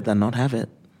rather have it than not have it.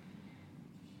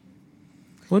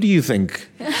 What do you think?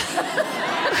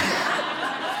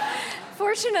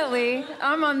 Fortunately,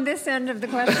 I'm on this end of the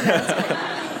question.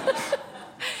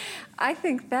 I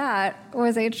think that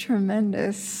was a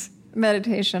tremendous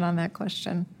meditation on that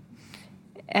question.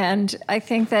 And I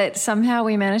think that somehow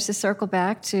we managed to circle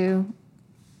back to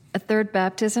a third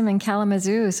baptism in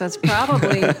Kalamazoo, so it's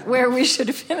probably where we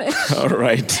should finish. All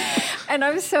right. And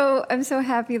I'm so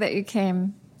happy that you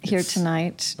came here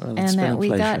tonight, and that we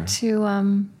got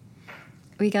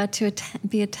to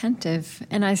be attentive.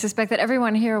 And I suspect that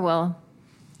everyone here will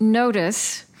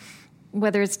notice,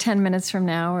 whether it's 10 minutes from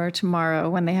now or tomorrow,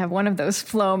 when they have one of those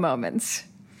flow moments,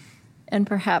 and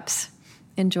perhaps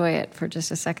enjoy it for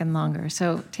just a second longer.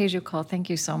 So, Teju Cole, thank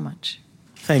you so much.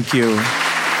 Thank you.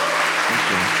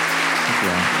 Thank you. Thank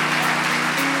you.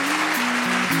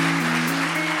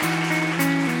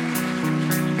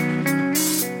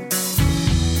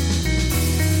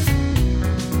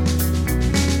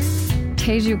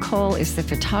 Teju Cole is the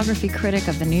photography critic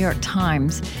of the New York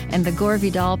Times and the Gore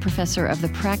Vidal Professor of the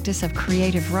Practice of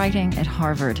Creative Writing at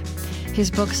Harvard.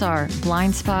 His books are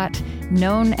Blind Spot,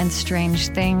 Known and Strange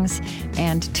Things,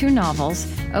 and 2 novels,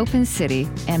 Open City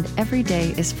and Every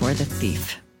Day is for the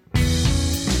Thief.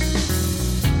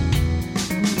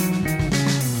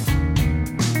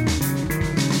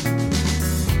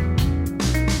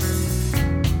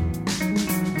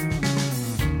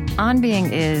 On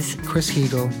Being is Chris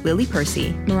Heagle, Lily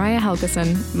Percy, Mariah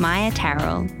Helgeson, Maya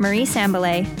Tarrell, Marie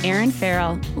Sambalay, Aaron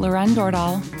Farrell, Loren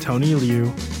Dordal, Tony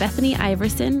Liu, Bethany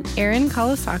Iverson, Erin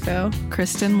Kalasako,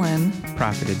 Kristen Lynn,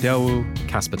 Prophet Adewu,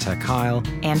 Kaspatek Kyle,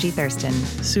 Angie Thurston,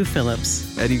 Sue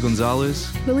Phillips, Eddie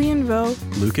Gonzalez, Lillian Vo,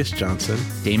 Lucas Johnson,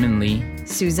 Damon Lee,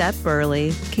 Suzette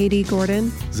Burley, Katie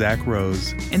Gordon, Zach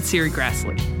Rose, and Siri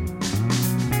Grassley.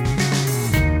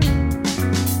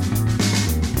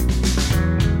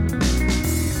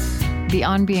 The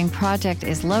On Being Project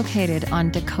is located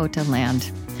on Dakota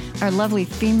land. Our lovely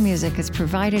theme music is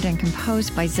provided and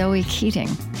composed by Zoe Keating.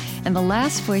 And the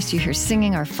last voice you hear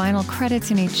singing our final credits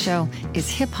in each show is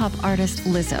hip-hop artist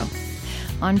Lizzo.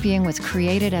 On Being was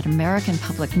created at American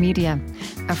Public Media.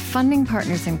 Our funding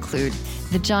partners include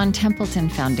the John Templeton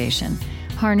Foundation,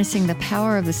 harnessing the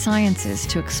power of the sciences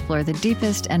to explore the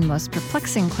deepest and most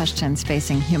perplexing questions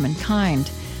facing humankind.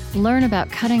 Learn about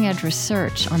cutting-edge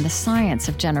research on the science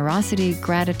of generosity,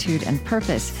 gratitude, and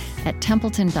purpose at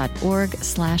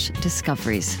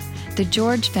templeton.org/discoveries. The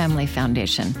George Family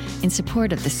Foundation, in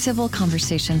support of the Civil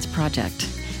Conversations Project.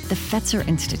 The Fetzer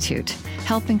Institute,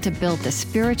 helping to build the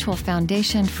spiritual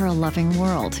foundation for a loving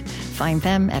world. Find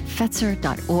them at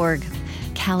fetzer.org.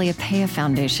 Calliopeia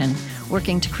Foundation,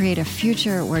 working to create a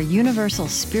future where universal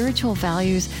spiritual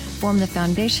values form the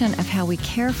foundation of how we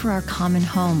care for our common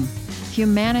home.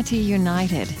 Humanity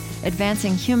United,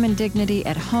 advancing human dignity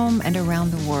at home and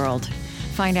around the world.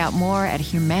 Find out more at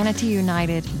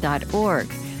humanityunited.org,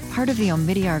 part of the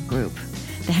Omidyar Group.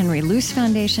 The Henry Luce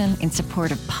Foundation, in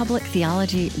support of public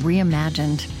theology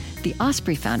reimagined. The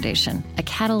Osprey Foundation, a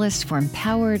catalyst for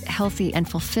empowered, healthy, and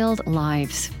fulfilled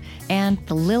lives. And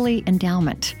the Lilly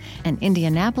Endowment, an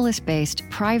Indianapolis-based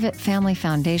private family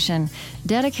foundation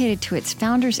dedicated to its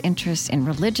founders' interests in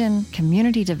religion,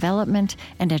 community development,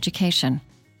 and education.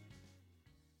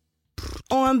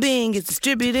 On Being is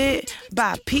distributed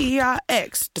by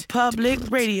PRX, the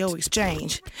Public Radio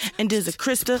Exchange, and is a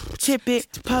Krista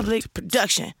Tippett public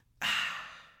production.